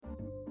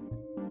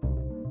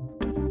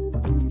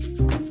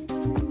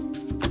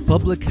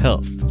Public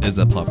health is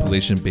a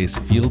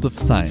population-based field of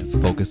science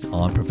focused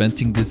on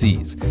preventing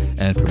disease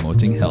and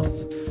promoting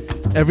health.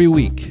 Every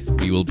week,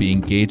 we will be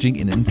engaging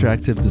in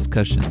interactive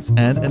discussions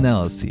and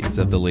analyses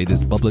of the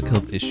latest public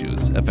health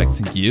issues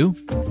affecting you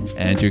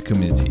and your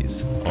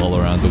communities all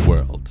around the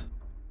world.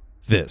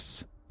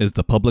 This is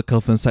the Public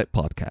Health Insight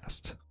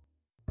Podcast.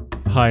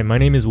 Hi, my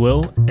name is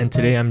Will, and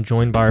today I'm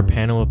joined by our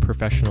panel of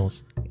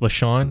professionals,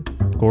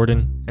 LaShawn,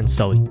 Gordon, and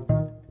Sully.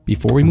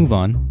 Before we move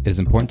on, it is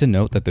important to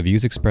note that the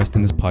views expressed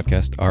in this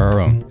podcast are our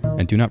own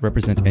and do not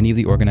represent any of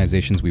the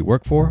organizations we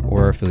work for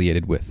or are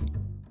affiliated with.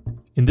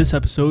 In this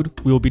episode,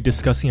 we will be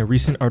discussing a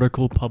recent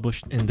article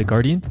published in The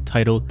Guardian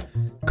titled,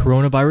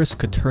 "Coronavirus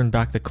Could Turn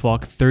Back the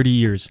Clock 30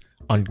 Years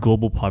on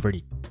Global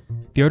Poverty."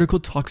 The article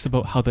talks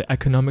about how the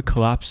economic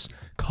collapse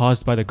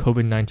caused by the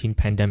COVID-19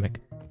 pandemic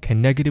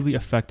can negatively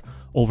affect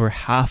over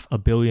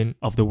 500 million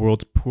of the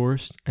world's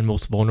poorest and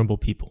most vulnerable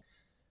people.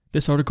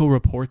 This article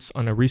reports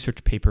on a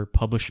research paper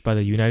published by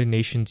the United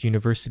Nations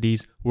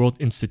University's World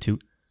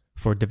Institute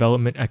for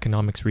Development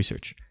Economics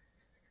Research.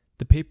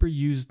 The paper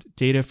used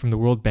data from the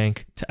World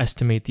Bank to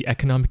estimate the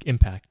economic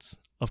impacts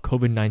of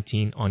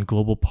COVID-19 on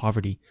global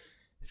poverty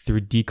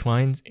through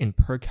declines in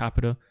per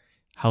capita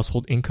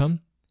household income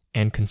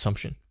and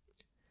consumption.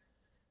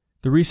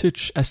 The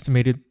research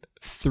estimated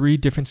 3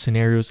 different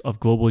scenarios of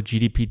global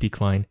GDP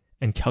decline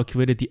and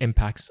calculated the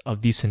impacts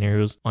of these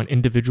scenarios on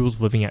individuals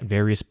living at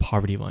various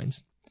poverty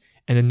lines.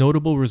 And the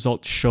notable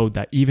results showed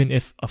that even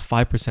if a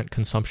 5%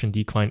 consumption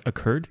decline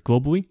occurred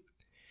globally,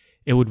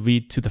 it would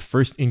lead to the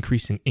first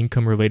increase in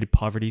income-related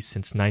poverty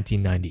since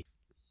 1990.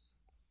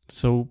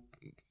 So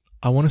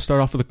I want to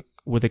start off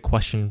with a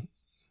question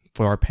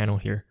for our panel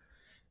here.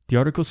 The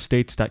article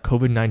states that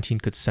COVID-19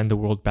 could send the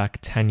world back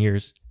 10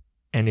 years,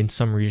 and in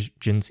some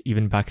regions,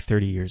 even back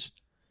 30 years.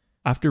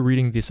 After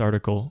reading this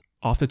article,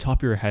 off the top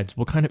of your heads,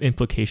 what kind of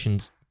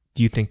implications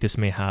do you think this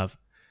may have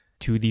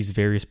to these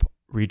various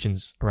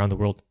regions around the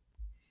world?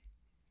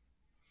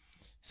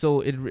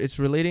 So it's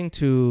relating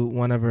to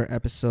one of our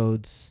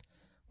episodes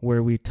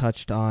where we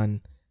touched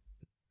on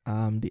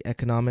the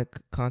economic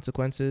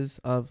consequences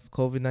of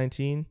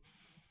COVID-19.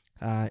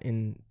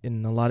 In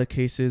a lot of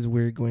cases,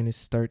 we're going to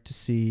start to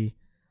see,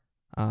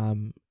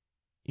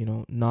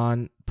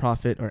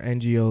 non-profit or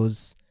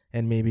NGOs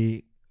and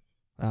maybe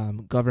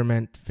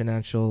government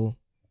financial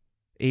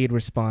aid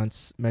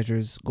response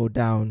measures go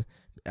down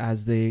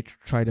as they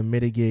try to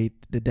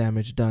mitigate the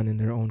damage done in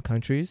their own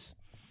countries.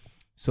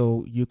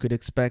 So you could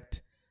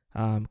expect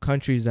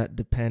countries that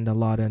depend a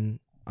lot on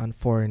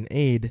foreign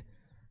aid,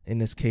 in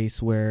this case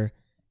where,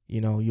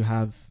 you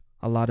have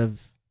a lot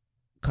of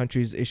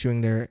countries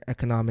issuing their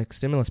economic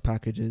stimulus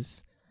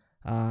packages,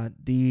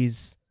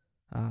 these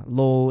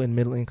low and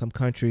middle income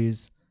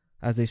countries,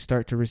 as they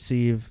start to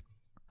receive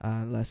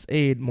less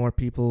aid, more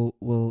people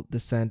will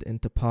descend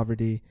into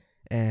poverty,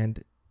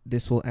 and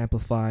this will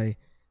amplify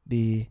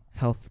the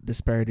health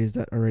disparities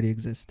that already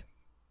exist.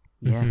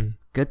 Yeah,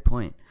 good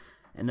point.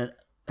 And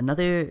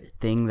another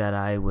thing that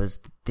I was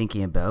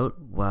thinking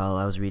about while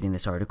I was reading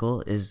this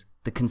article is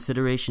the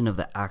consideration of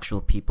the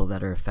actual people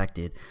that are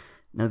affected.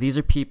 Now, these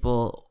are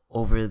people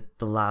over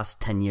the last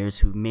 10 years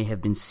who may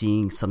have been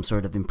seeing some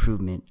sort of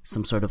improvement,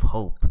 some sort of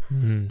hope.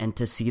 And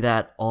to see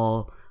that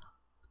all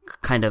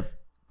kind of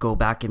go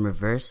back in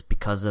reverse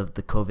because of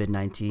the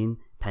COVID-19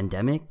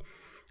 pandemic,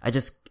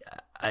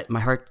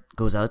 my heart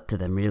goes out to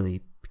them,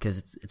 really,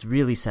 because it's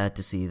really sad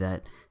to see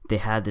that they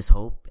had this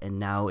hope and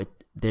now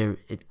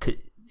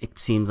it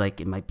seems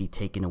like it might be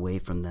taken away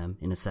from them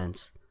in a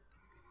sense.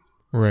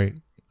 Right.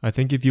 I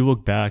think if you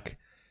look back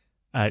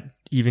at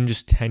even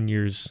just 10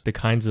 years, the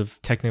kinds of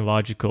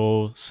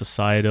technological,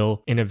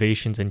 societal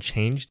innovations and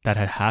change that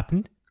had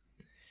happened,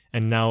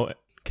 and now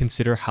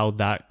consider how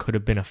that could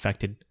have been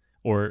affected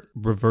or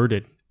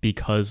reverted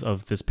because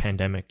of this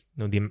pandemic.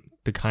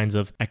 The kinds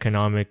of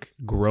economic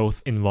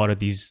growth in a lot of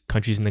these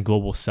countries in the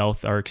global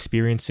south are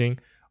experiencing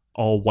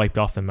all wiped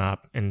off the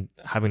map and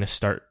having to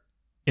start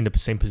in the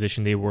same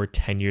position they were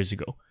 10 years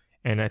ago.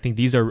 And I think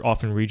these are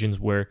often regions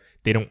where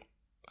they don't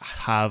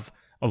have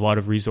a lot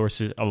of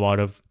resources, a lot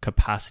of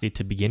capacity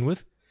to begin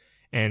with.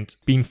 And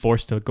being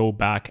forced to go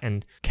back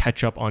and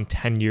catch up on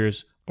 10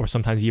 years or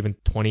sometimes even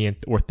 20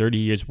 or 30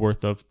 years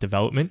worth of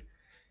development,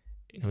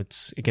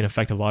 it can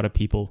affect a lot of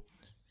people.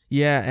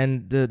 Yeah,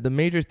 and the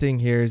major thing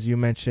here is you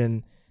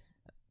mentioned,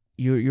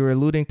 you're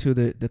alluding to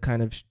the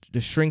kind of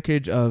the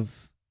shrinkage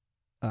of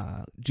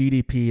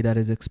GDP that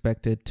is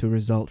expected to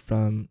result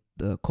from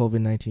the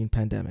COVID-19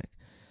 pandemic.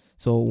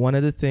 So one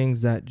of the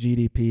things that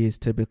GDP is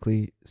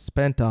typically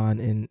spent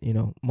on in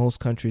most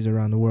countries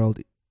around the world,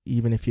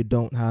 even if you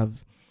don't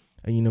have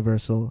a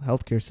universal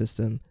healthcare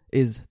system,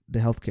 is the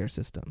healthcare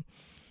system.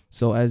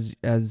 So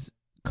as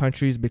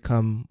countries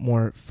become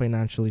more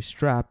financially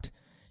strapped,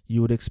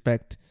 you would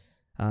expect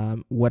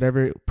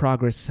whatever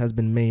progress has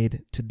been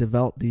made to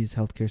develop these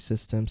healthcare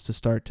systems to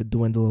start to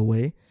dwindle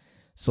away.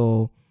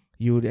 So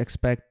you would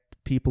expect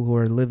people who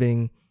are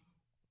living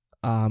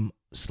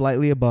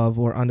slightly above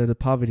or under the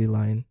poverty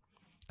line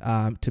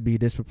to be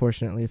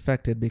disproportionately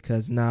affected,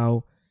 because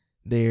now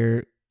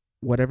they're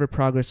whatever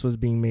progress was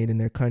being made in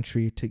their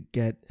country to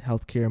get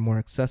healthcare more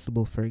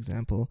accessible, for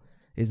example,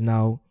 is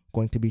now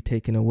going to be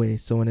taken away.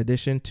 So in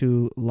addition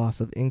to loss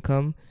of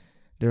income,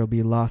 there will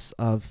be loss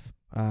of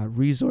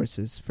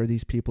resources for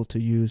these people to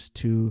use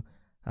to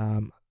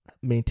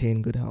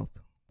maintain good health.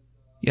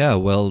 Yeah,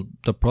 well,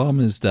 the problem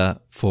is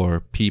that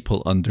for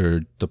people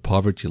under the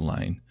poverty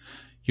line,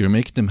 you're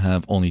making them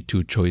have only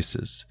two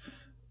choices.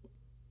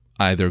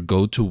 Either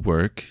go to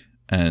work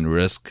and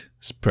risk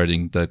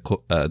spreading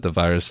the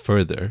virus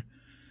further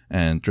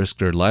and risk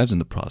their lives in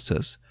the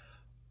process,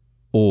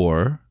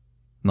 or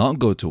not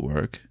go to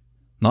work,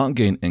 not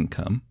gain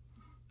income,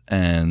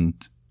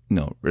 and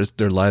risk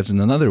their lives in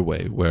another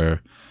way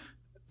where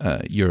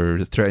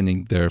you're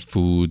threatening their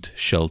food,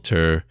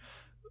 shelter,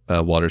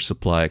 water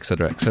supply,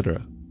 etc.,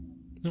 etc.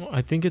 No,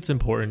 I think it's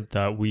important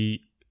that when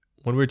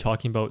we're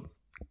talking about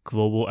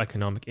global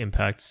economic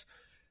impacts,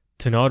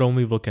 to not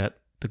only look at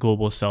the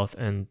global south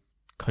and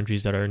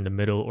countries that are in the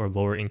middle or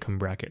lower income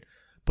bracket,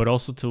 but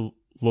also to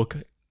look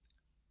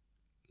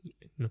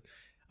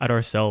at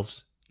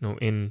ourselves,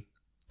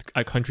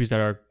 at countries that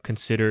are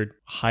considered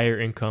higher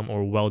income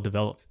or well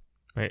developed,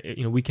 right?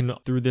 We can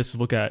through this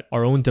look at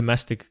our own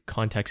domestic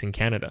context in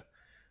Canada,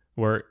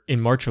 where in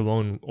March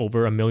alone,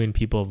 over 1 million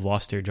people have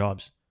lost their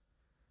jobs.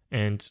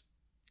 And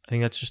I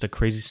think that's just a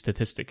crazy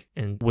statistic.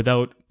 And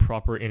without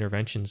proper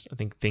interventions, I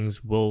think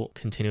things will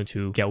continue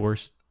to get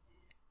worse.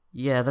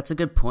 Yeah, that's a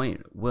good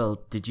point.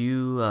 Will, did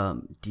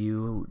you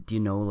do you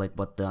know like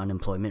what the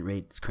unemployment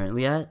rate is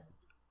currently at,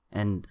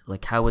 and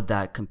like how would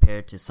that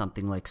compare to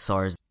something like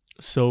SARS?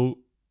 So,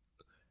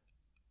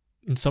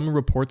 in some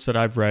reports that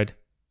I've read,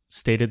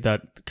 stated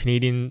that the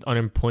Canadian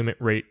unemployment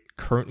rate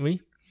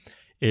currently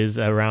is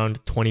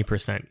around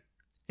 20%,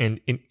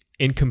 and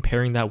in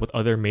comparing that with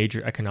other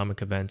major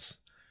economic events,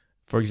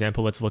 for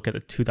example, let's look at the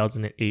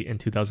 2008 and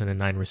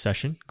 2009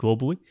 recession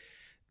globally.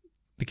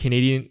 The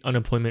Canadian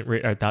unemployment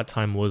rate at that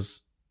time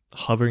was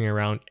hovering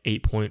around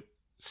 8.6,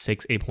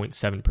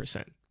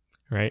 8.7%,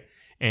 right?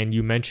 And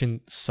you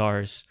mentioned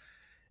SARS.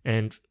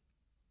 And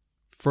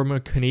from a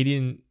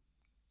Canadian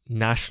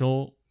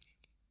national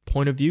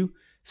point of view,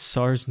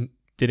 SARS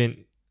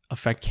didn't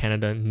affect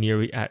Canada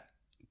nearly at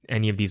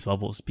any of these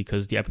levels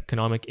because the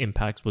economic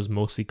impact was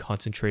mostly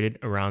concentrated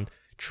around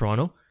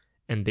Toronto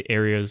and the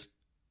areas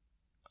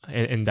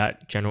in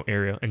that general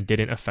area and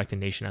didn't affect the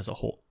nation as a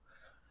whole.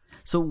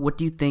 So what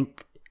do you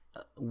think,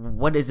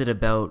 what is it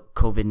about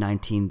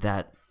COVID-19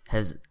 that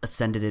has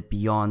ascended it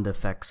beyond the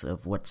effects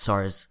of what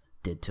SARS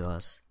did to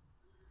us?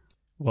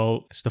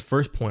 Well, it's the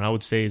first point I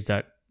would say is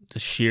that the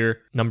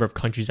sheer number of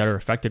countries that are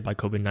affected by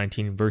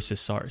COVID-19 versus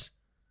SARS.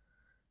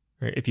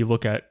 Right? If you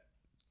look at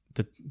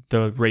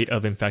the rate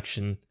of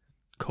infection,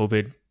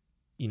 COVID,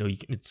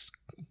 it's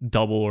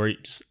double or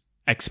just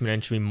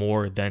exponentially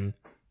more than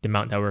the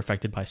amount that were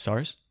affected by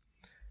SARS.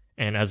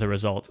 And as a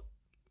result,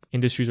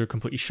 industries are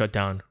completely shut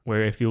down,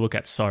 where if you look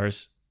at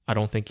SARS, I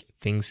don't think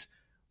things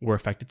were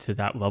affected to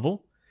that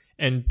level.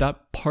 And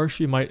that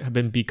partially might have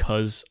been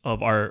because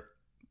of our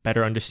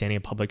better understanding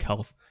of public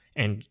health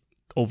and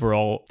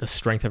overall the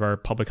strength of our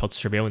public health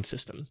surveillance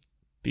systems.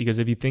 Because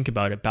if you think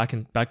about it,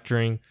 back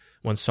during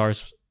when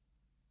SARS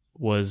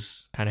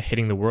was kind of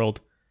hitting the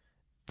world,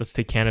 let's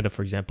take Canada,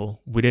 for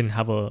example, we didn't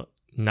have a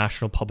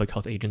national public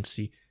health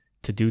agency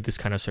to do this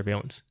kind of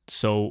surveillance.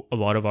 So a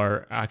lot of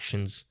our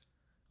actions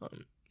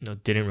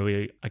didn't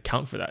really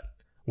account for that.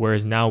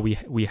 Whereas now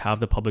we have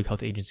the Public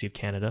Health Agency of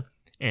Canada,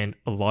 and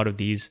a lot of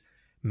these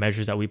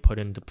measures that we put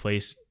into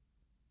place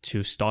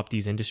to stop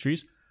these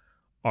industries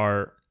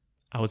are,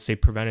 I would say,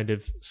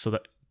 preventative, so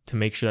that to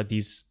make sure that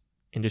these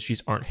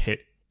industries aren't hit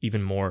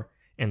even more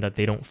and that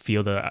they don't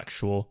feel the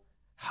actual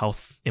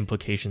health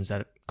implications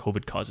that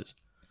COVID causes.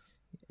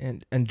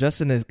 And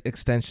just an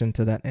extension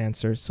to that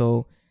answer,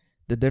 so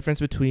the difference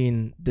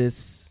between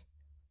this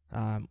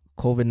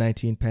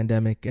COVID-19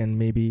 pandemic and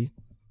maybe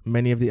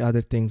many of the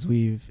other things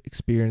we've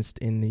experienced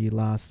in the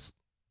last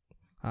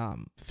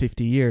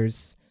 50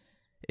 years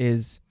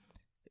is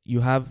you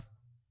have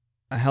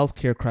a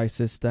healthcare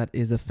crisis that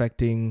is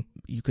affecting,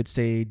 you could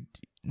say,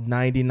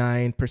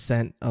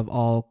 99% of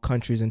all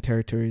countries and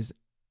territories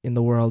in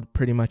the world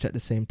pretty much at the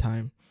same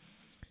time.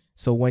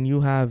 So when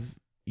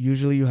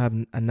usually you have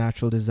a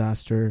natural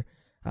disaster,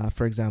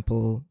 for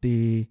example,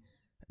 the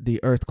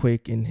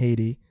earthquake in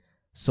Haiti.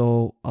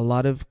 So a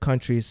lot of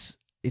countries,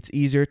 it's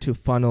easier to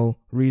funnel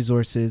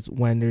resources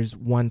when there's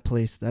one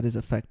place that is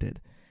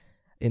affected.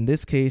 In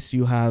this case,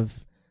 you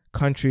have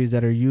countries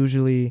that are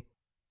usually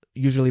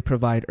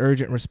provide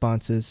urgent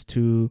responses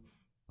to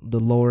the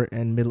lower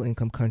and middle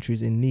income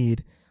countries in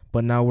need.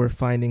 But now we're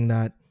finding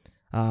that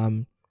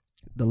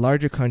the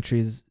larger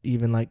countries,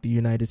 even like the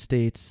United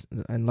States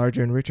and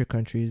larger and richer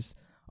countries,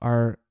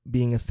 are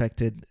being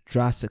affected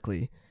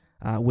drastically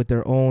with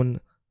their own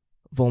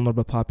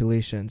vulnerable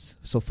populations.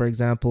 So, for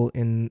example,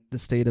 in the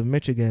state of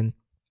Michigan,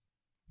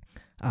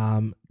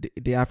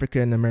 the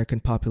African American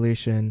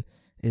population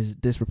is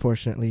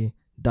disproportionately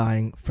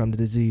dying from the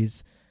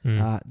disease.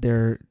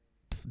 They're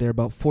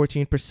about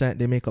 14%.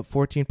 They make up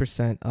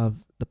 14%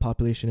 of the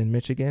population in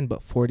Michigan, but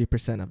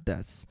 40% of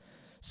deaths.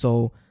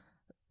 So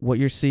what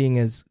you're seeing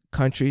is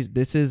countries,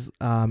 this is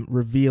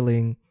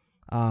revealing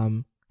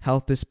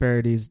health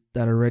disparities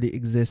that already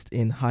exist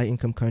in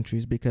high-income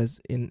countries, because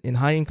in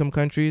high-income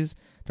countries,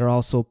 there are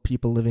also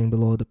people living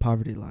below the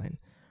poverty line.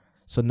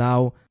 So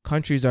now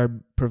countries are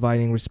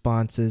providing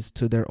responses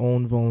to their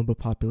own vulnerable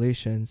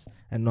populations,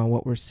 and now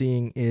what we're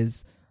seeing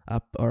is,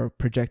 or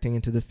projecting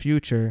into the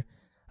future,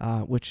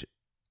 which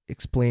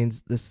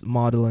explains this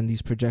model and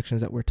these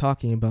projections that we're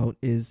talking about,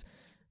 is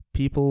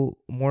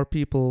more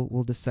people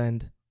will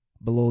descend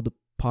below the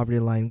poverty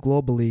line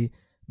globally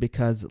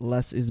because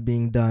less is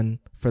being done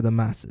for the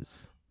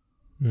masses.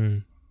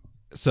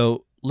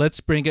 So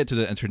let's bring it to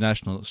the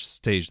international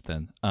stage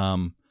then.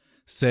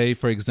 Say,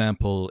 for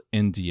example,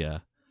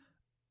 India.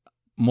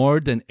 More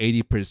than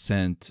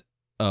 80%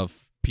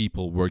 of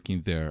people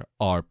working there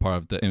are part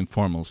of the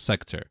informal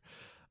sector.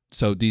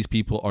 So these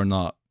people are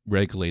not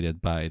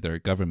regulated by their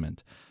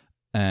government.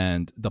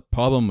 And the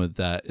problem with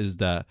that is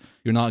that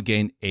you're not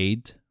getting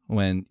aid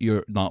when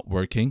you're not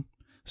working.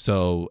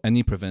 So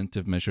any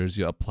preventive measures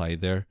you apply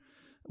there,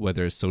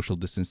 whether it's social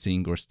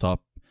distancing or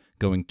stop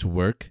going to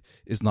work,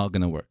 is not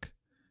going to work,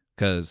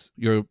 because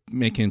you're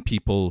making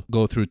people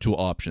go through two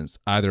options: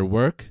 either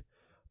work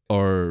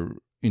or,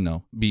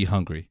 be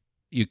hungry.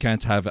 You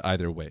can't have it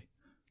either way.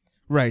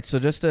 Right. So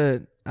just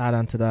to add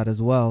on to that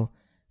as well,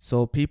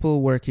 so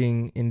people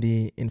working in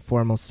the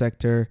informal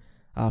sector,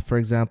 for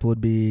example, would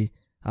be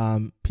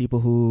people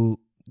who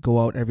go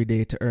out every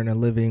day to earn a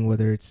living,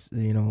 whether it's,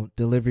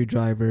 delivery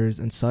drivers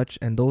and such.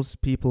 And those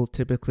people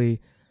typically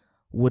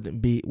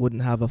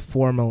wouldn't have a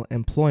formal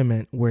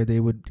employment where they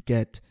would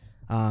get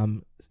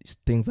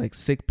things like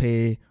sick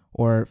pay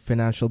or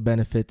financial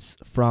benefits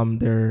from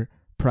their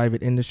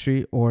private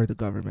industry or the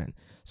government.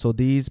 So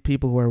these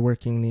people who are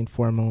working in the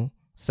informal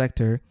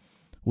sector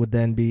would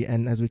then be,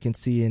 and as we can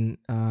see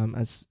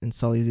as in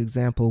Sully's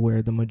example,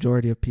 where the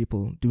majority of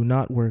people do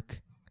not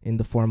work in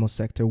the formal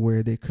sector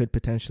where they could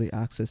potentially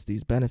access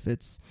these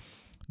benefits,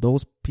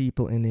 those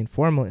people in the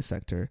informal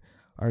sector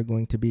are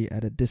going to be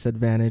at a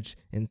disadvantage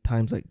in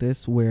times like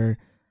this, where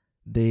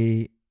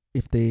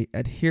if they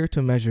adhere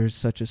to measures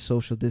such as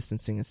social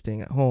distancing and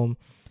staying at home,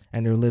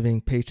 and they're living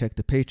paycheck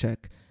to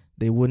paycheck,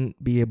 they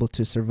wouldn't be able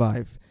to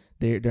survive.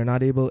 They're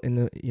not able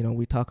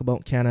we talk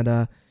about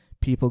Canada,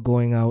 people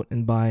going out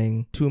and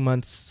buying 2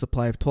 months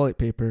supply of toilet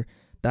paper.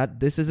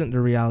 This isn't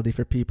the reality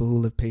for people who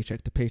live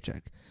paycheck to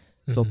paycheck.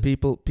 Mm-hmm. So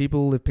people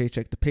who live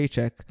paycheck to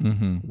paycheck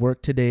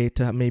work today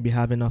to maybe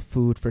have enough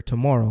food for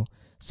tomorrow.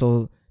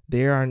 So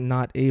they are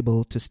not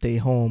able to stay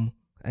home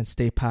and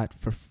stay pat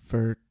for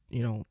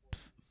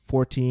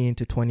 14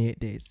 to 28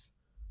 days.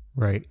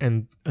 Right.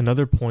 And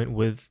another point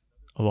with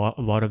a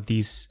lot of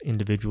these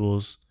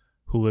individuals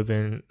who live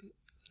in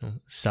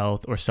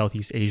South or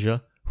Southeast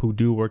Asia, who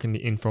do work in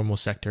the informal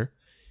sector,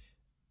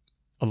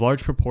 a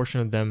large proportion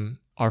of them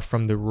are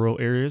from the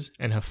rural areas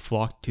and have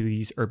flocked to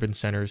these urban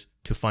centers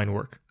to find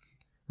work,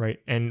 right?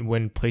 And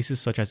when places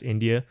such as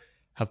India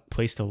have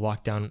placed a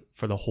lockdown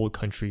for the whole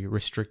country,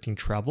 restricting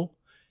travel,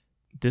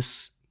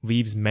 this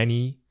leaves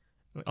many,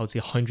 I would say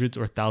hundreds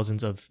or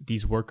thousands of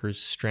these workers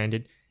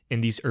stranded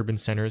in these urban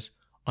centers,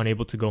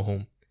 unable to go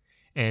home.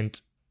 And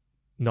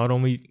not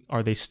only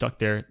are they stuck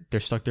there, they're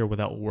stuck there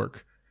without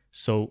work.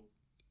 So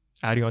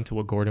adding on to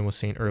what Gordon was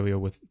saying earlier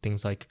with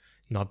things like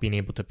not being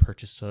able to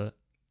purchase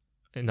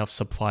enough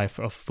supply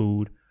of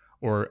food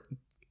or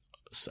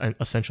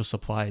essential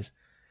supplies,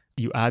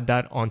 you add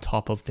that on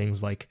top of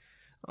things like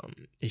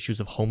issues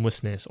of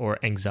homelessness or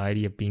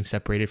anxiety of being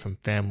separated from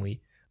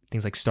family,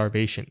 things like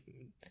starvation.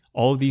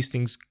 All of these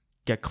things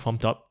get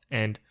clumped up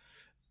and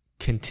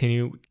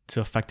continue to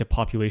affect the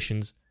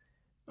populations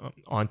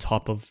on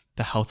top of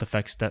the health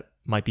effects that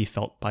might be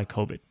felt by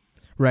COVID.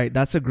 Right.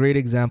 That's a great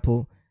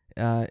example.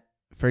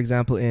 For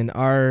example, in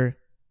our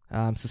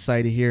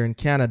society here in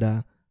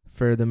Canada,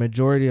 for the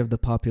majority of the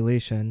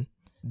population,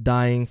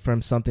 dying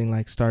from something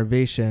like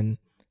starvation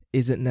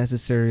isn't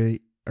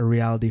necessarily a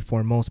reality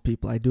for most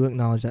people. I do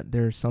acknowledge that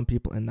there are some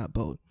people in that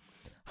boat.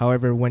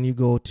 However, when you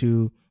go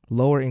to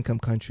lower income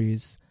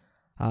countries,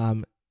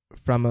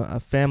 from a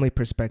family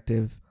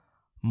perspective,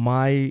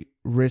 my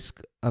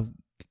risk of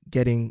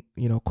getting,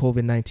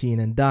 COVID-19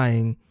 and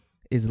dying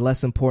is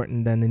less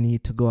important than the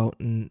need to go out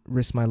and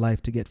risk my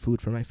life to get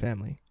food for my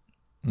family.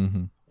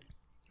 Mm-hmm.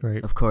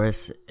 Right. Of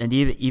course. And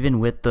even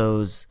with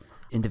those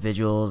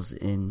individuals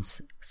in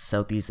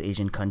Southeast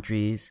Asian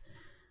countries,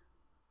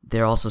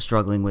 they're also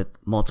struggling with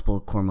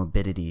multiple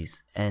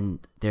comorbidities, and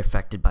they're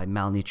affected by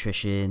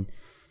malnutrition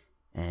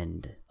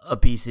and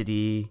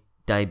obesity,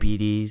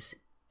 diabetes,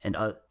 and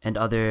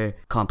other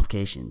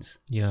complications.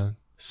 Yeah.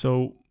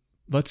 So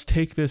let's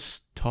take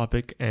this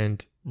topic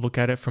and look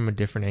at it from a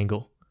different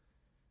angle.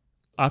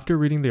 After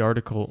reading the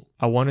article,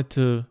 I wanted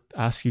to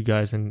ask you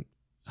guys and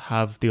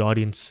have the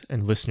audience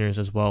and listeners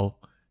as well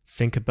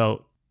think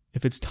about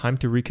if it's time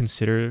to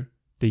reconsider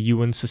the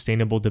UN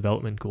Sustainable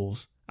Development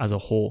Goals as a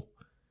whole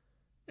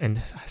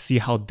and see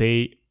how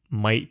they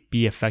might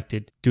be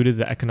affected due to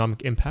the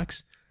economic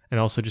impacts and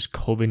also just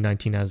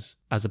COVID-19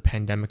 as a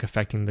pandemic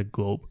affecting the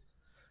globe.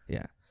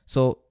 Yeah.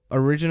 So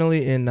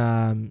originally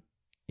in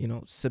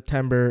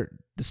September,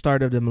 the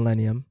start of the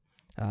millennium,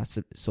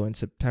 so in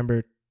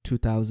September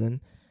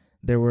 2000,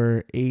 there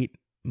were 8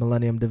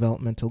 Millennium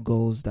Developmental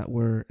Goals that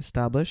were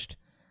established,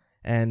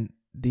 and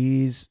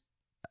the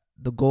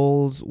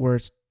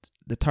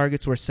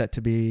targets were set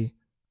to be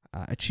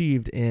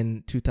achieved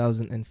in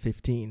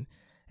 2015.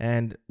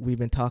 And we've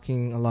been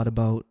talking a lot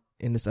about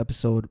in this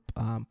episode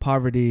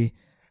poverty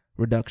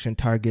reduction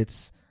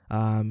targets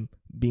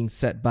being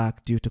set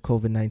back due to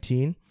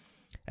COVID-19.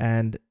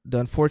 And the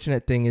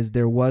unfortunate thing is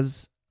there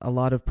was a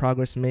lot of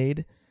progress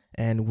made,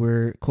 and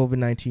where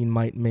COVID-19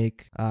 might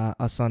make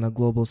us on a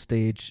global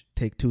stage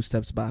take 2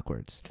 steps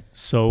backwards.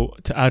 So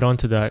to add on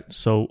to that,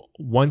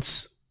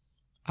 once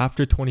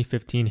after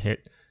 2015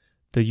 hit,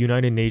 the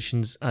United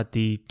Nations at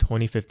the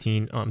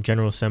 2015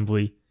 General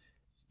Assembly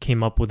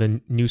came up with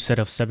a new set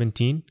of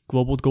 17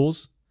 global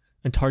goals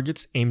and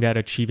targets aimed at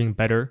achieving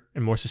better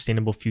and more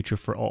sustainable future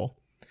for all.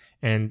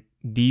 And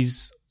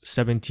these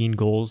 17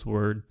 goals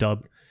were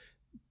dubbed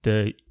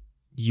the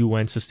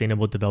UN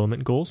Sustainable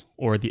Development Goals,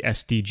 or the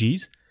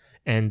SDGs,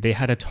 and they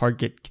had a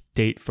target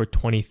date for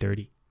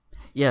 2030.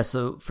 Yeah,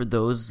 so for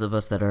those of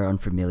us that are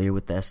unfamiliar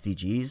with the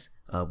SDGs,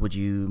 would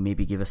you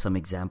maybe give us some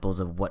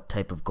examples of what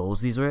type of goals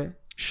these were?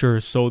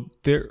 Sure. So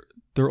they're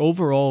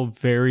overall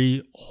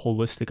very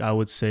holistic, I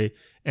would say,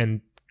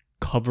 and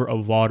cover a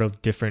lot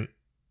of different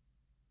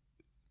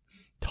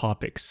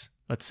topics.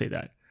 Let's say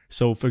that.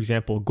 So, for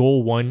example,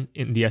 goal 1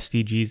 in the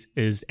SDGs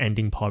is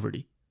ending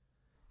poverty.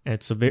 And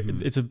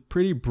it's a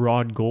pretty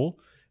broad goal,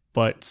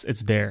 but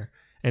it's there.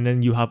 And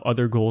then you have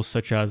other goals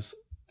such as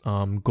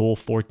goal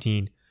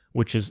 14,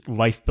 which is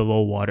life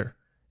below water.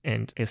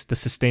 And it's the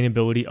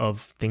sustainability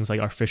of things like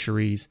our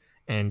fisheries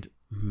and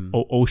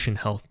ocean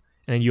health.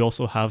 And then you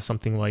also have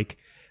something like,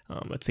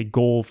 let's say,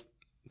 goal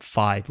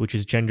 5, which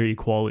is gender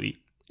equality,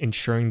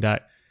 ensuring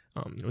that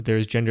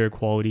there's gender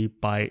equality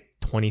by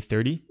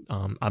 2030.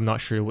 I'm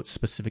not sure what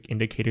specific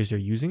indicators they're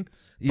using.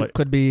 It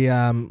could be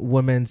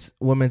women's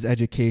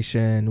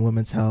education,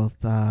 women's health,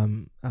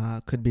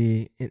 could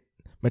be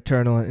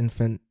maternal and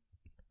infant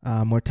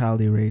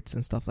mortality rates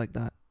and stuff like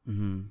that.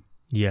 Mm-hmm.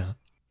 Yeah.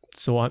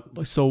 So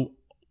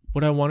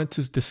what I wanted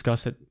to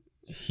discuss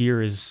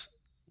here is,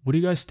 what do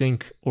you guys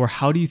think, or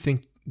how do you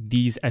think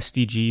these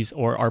SDGs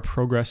or our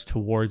progress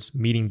towards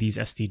meeting these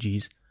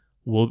SDGs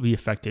will be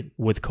affected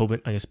with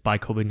by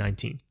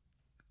COVID-19?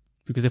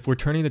 Because if we're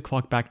turning the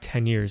clock back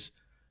 10 years,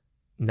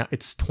 now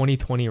it's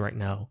 2020 right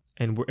now,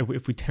 and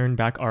if we turn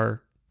back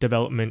our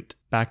development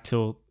back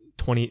till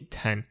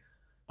 2010,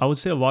 I would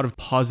say a lot of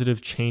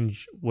positive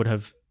change would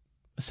have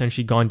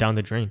essentially gone down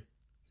the drain.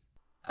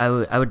 I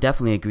would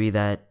definitely agree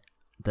that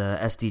the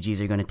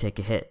SDGs are going to take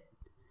a hit.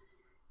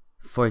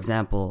 For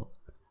example,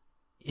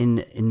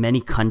 in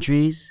many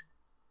countries,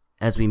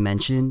 as we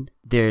mentioned,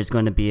 there's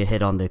going to be a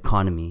hit on the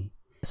economy.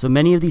 So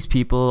many of these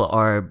people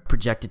are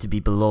projected to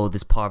be below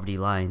this poverty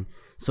line.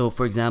 So,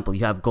 for example,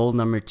 you have goal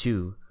number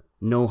 2,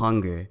 no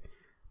hunger.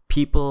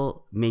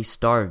 People may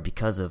starve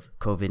because of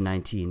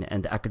COVID-19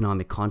 and the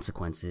economic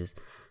consequences.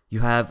 You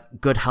have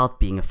good health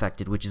being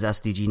affected, which is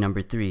SDG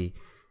number 3.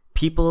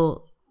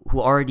 People who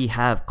already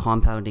have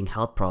compounding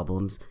health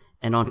problems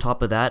and on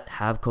top of that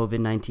have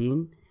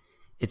COVID-19,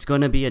 it's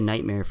going to be a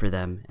nightmare for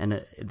them,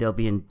 and they'll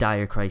be in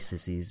dire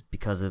crises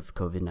because of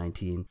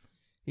COVID-19.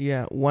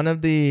 Yeah, one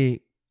of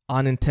the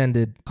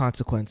unintended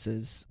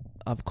consequences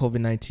of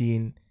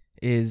COVID-19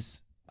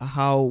 is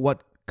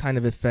what kind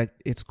of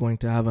effect it's going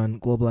to have on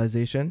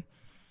globalization.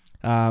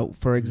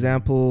 For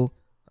example,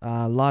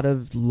 a lot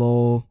of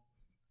low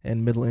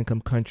and middle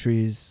income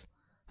countries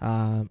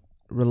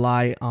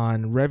rely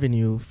on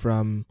revenue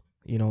from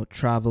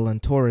travel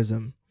and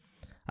tourism.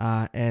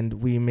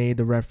 And we made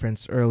the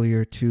reference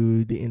earlier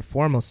to the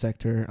informal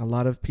sector. A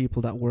lot of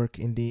people that work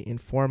in the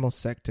informal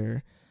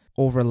sector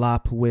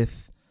overlap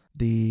with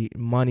the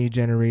money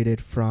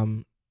generated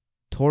from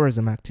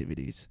tourism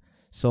activities.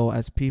 So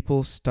as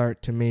people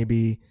start to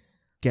maybe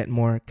get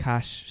more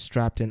cash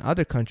strapped in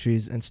other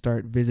countries and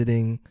start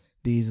visiting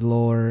these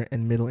lower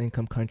and middle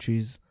income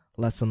countries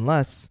less and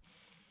less,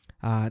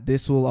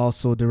 this will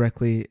also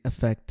directly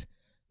affect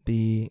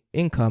the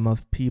income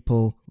of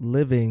people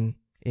living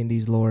in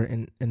these lower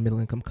and middle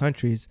income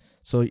countries.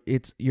 So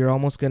you're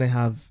almost going to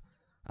have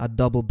a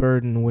double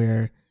burden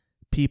where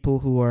people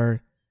who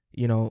are,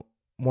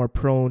 more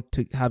prone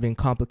to having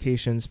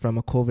complications from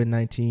a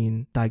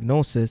COVID-19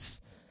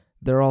 diagnosis,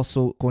 they're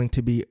also going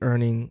to be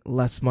earning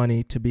less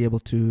money to be able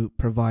to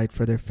provide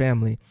for their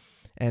family.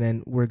 And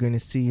then we're going to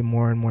see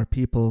more and more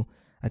people.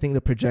 I think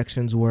the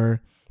projections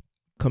were,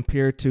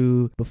 compared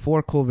to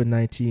before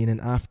COVID-19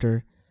 and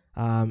after,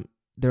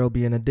 there will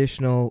be an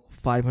additional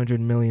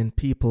 500 million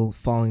people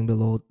falling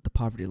below the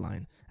poverty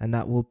line. And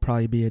that will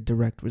probably be a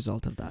direct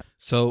result of that.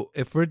 So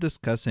if we're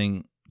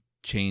discussing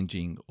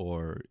changing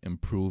or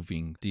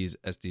improving these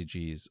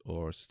SDGs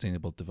or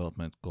Sustainable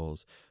Development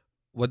Goals,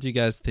 what do you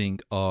guys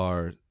think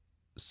are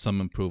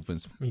some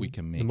improvements we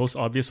can make? The most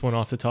obvious one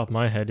off the top of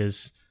my head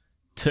is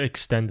to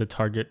extend the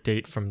target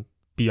date from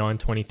beyond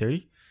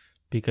 2030,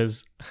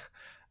 because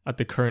at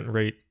the current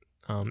rate,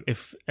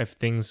 if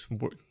things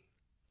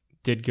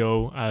did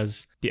go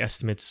as the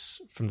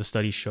estimates from the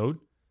study showed,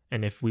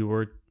 and if we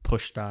were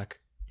pushed back,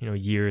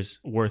 years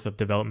worth of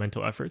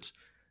developmental efforts,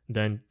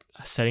 then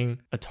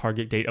setting a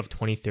target date of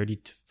 2030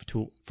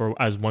 for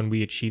as when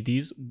we achieve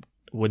these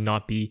would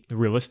not be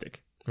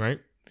realistic, right?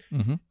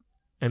 Mm-hmm.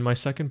 And my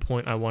second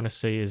point I want to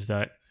say is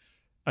that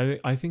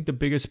I think the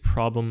biggest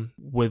problem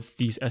with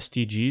these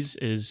SDGs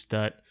is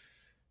that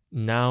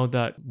now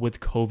that with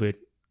COVID,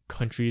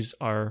 countries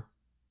are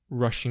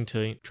rushing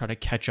to try to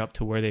catch up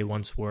to where they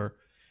once were.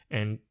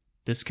 And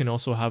this can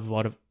also have a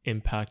lot of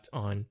impact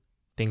on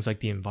things like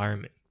the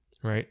environment,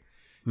 right?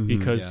 Mm-hmm,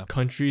 Because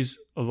countries,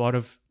 a lot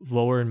of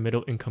lower and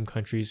middle income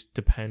countries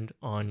depend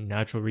on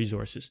natural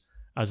resources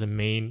as a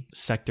main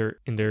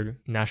sector in their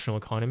national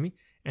economy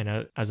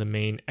and as a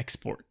main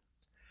export.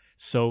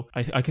 So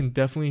I can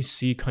definitely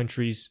see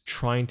countries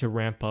trying to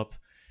ramp up,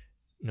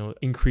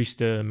 increase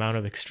the amount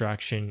of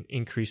extraction,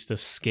 increase the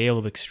scale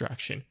of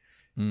extraction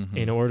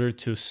in order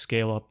to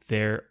scale up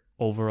their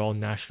overall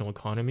national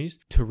economies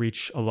to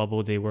reach a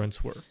level they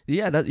once were.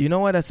 Yeah, you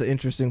know what? That's an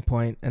interesting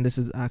point, and this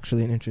is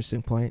actually an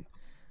interesting point.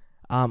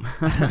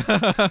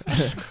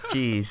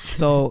 Jeez.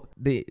 So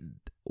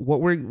what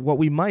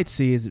we might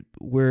see is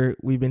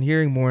we've been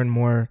hearing more and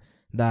more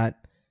that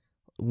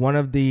one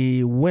of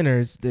the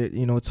winners,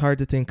 it's hard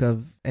to think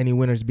of any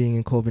winners being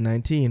in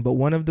COVID-19, but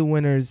one of the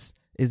winners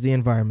is the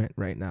environment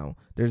right now.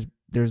 There's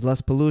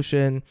less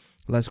pollution,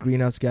 less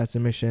greenhouse gas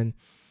emission,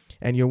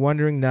 and you're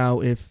wondering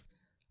now if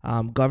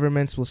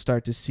governments will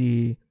start to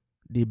see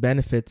the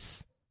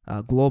benefits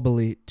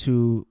globally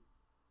to,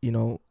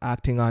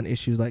 acting on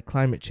issues like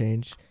climate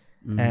change.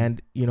 Mm-hmm.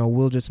 And,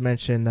 we'll just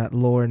mention that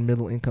lower and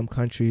middle income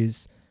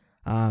countries,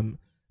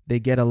 they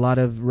get a lot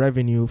of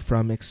revenue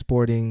from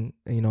exporting,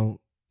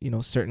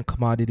 certain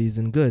commodities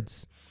and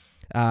goods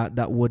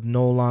that would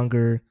no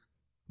longer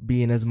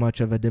be in as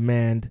much of a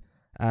demand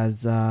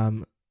as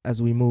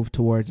we move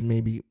towards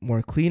maybe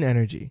more clean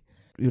energy.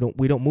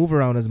 We don't move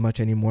around as much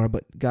anymore,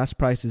 but gas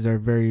prices are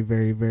very,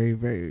 very, very,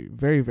 very,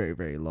 very, very,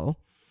 very low.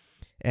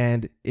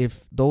 And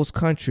if those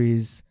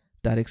countries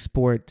that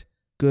export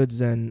goods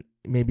and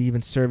maybe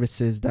even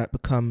services that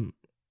become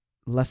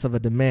less of a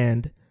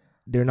demand,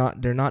 they're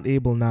not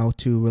able now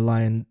to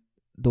rely on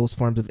those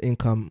forms of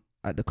income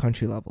at the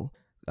country level.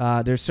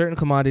 There's certain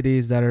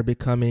commodities that are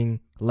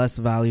becoming less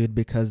valued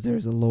because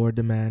there's a lower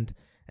demand,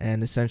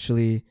 and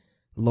essentially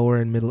lower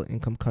and middle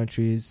income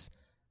countries,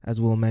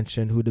 as we'll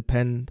mention, who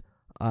depend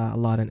a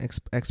lot on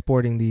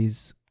exporting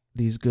these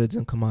goods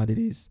and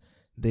commodities,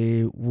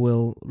 they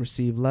will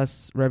receive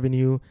less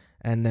revenue,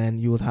 and then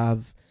you will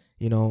have,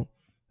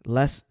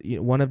 less.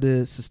 One of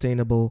the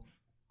sustainable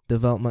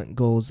development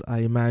goals, I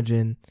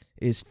imagine,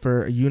 is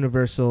for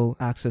universal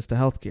access to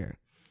healthcare.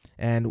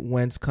 And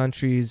once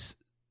countries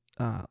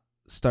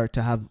start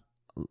to have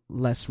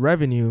less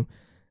revenue,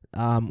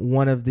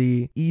 one of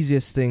the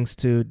easiest things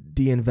to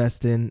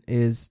de-invest in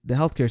is the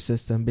healthcare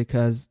system,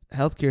 because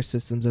healthcare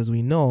systems, as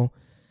we know,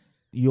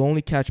 you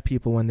only catch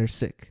people when they're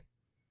sick.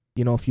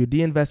 If you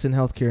de-invest in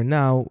healthcare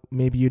now,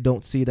 maybe you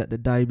don't see that the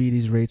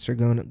diabetes rates are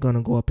going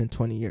to go up in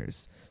 20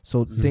 years.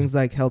 So things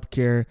like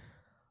healthcare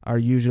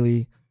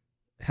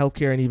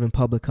and even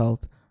public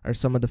health are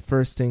some of the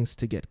first things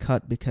to get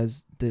cut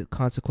because the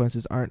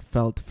consequences aren't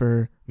felt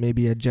for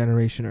maybe a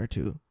generation or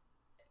two.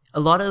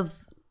 A lot of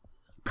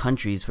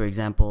countries, for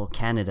example,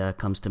 Canada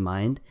comes to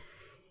mind,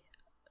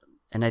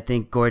 and I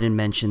think Gordon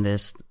mentioned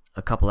this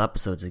a couple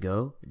episodes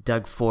ago.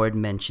 Doug Ford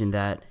mentioned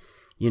that,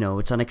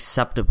 it's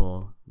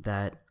unacceptable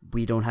that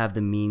we don't have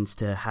the means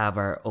to have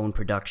our own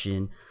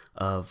production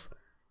of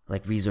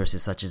like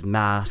resources such as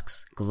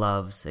masks,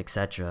 gloves,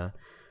 etc.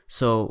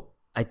 So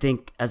I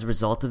think as a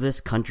result of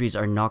this, countries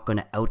are not going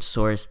to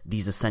outsource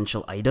these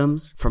essential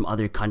items from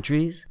other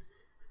countries.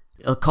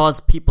 It'll cause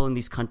people in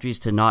these countries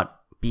to not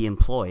be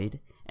employed,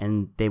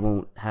 and they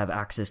won't have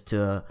access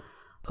to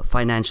a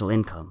financial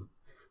income.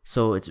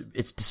 So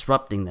it's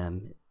disrupting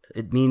them.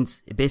 It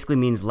basically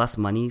means less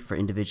money for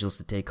individuals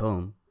to take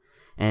home.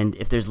 And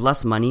if there's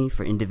less money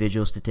for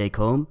individuals to take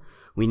home,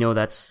 we know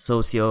that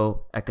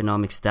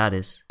socioeconomic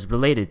status is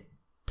related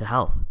to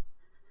health.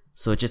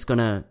 So it's just going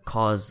to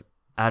cause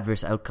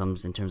adverse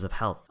outcomes in terms of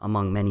health,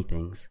 among many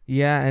things.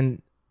 Yeah,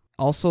 and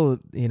also,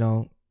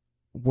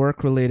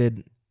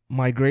 work-related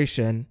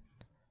migration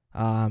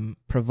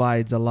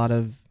provides a lot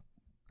of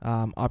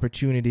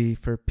opportunity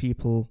for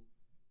people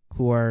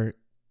who are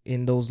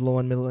in those low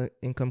and middle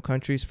income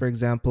countries. For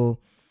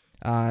example,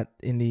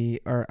 in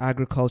our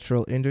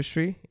agricultural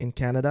industry in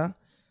Canada,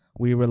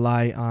 we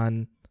rely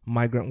on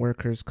migrant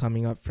workers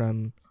coming up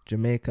from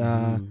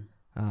Jamaica,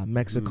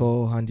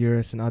 Mexico,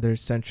 Honduras, and other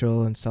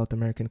Central and South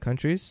American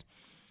countries.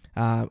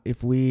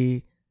 If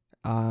we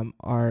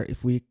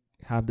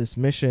have this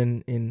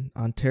mission in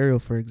Ontario,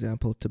 for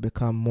example, to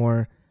become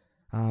more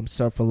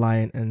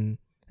self-reliant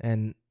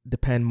and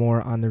depend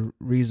more on the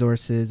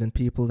resources and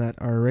people that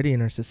are already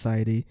in our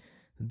society,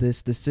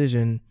 this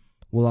decision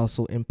will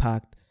also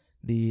impact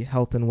the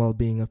health and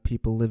well-being of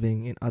people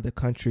living in other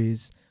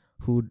countries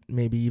who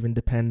maybe even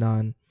depend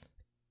on,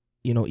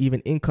 even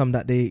income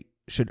that they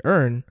should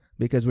earn,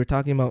 because we're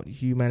talking about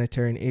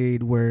humanitarian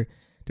aid where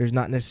there's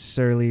not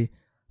necessarily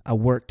a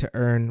work to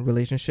earn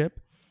relationship,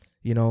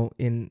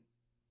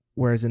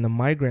 whereas in the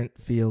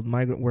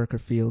migrant worker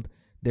field,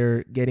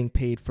 they're getting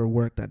paid for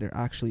work that they're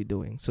actually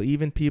doing. So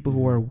even people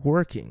who are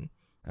working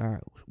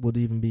would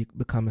even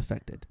become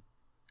affected.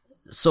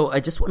 So I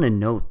just want to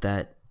note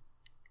that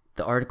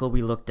the article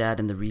we looked at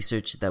and the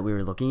research that we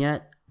were looking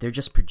at, they're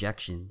just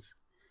projections.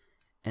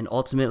 And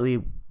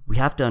ultimately, we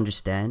have to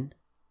understand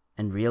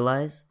and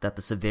realize that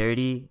the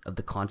severity of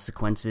the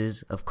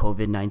consequences of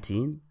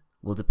COVID-19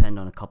 will depend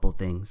on a couple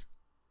things.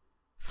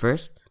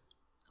 First,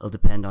 it'll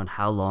depend on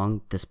how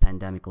long this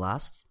pandemic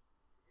lasts.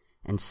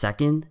 And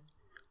second,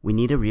 we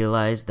need to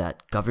realize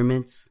that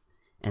governments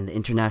and the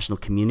international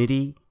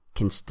community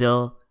can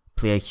still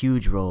play a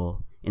huge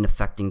role in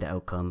affecting the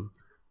outcome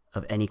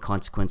of any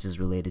consequences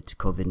related to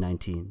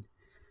COVID-19.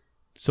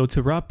 So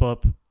to wrap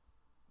up,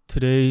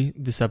 today,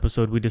 this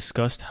episode, we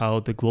discussed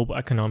how the global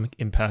economic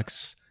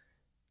impacts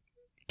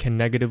can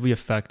negatively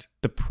affect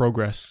the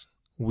progress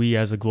we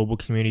as a global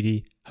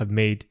community have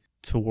made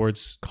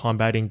towards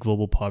combating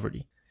global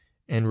poverty.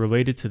 And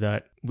related to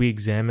that, we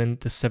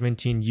examined the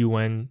 17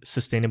 UN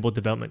Sustainable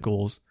Development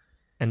Goals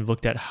and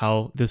looked at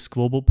how this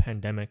global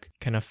pandemic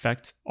can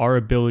affect our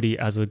ability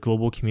as a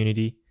global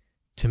community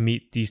to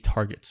meet these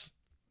targets.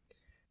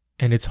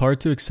 And it's hard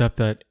to accept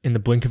that in the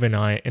blink of an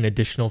eye, an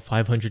additional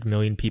 500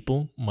 million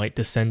people might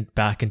descend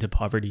back into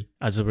poverty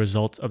as a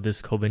result of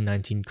this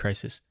COVID-19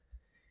 crisis.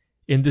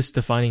 In this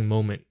defining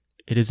moment,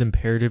 it is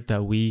imperative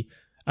that we,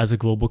 as a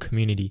global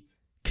community,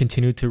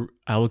 continue to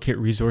allocate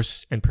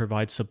resources and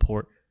provide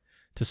support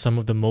to some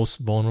of the most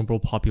vulnerable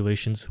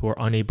populations who are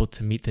unable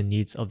to meet the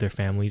needs of their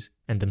families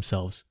and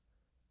themselves.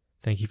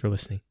 Thank you for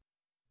listening.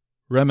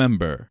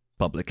 Remember,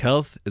 public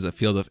health is a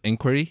field of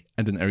inquiry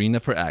and an arena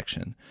for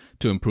action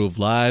to improve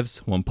lives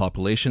one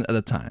population at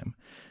a time.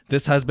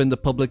 This has been the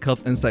Public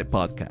Health Insight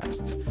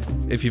Podcast.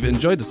 If you've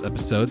enjoyed this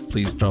episode,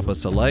 please drop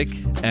us a like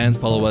and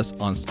follow us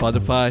on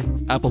Spotify,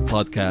 Apple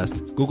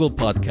Podcast, Google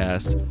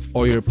Podcast,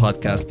 or your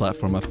podcast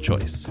platform of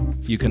choice.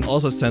 You can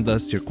also send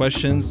us your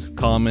questions,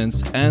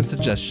 comments, and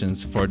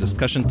suggestions for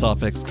discussion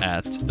topics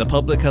at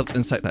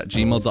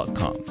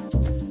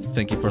thepublichealthinsight@gmail.com.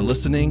 Thank you for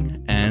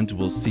listening, and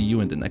we'll see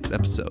you in the next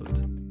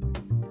episode.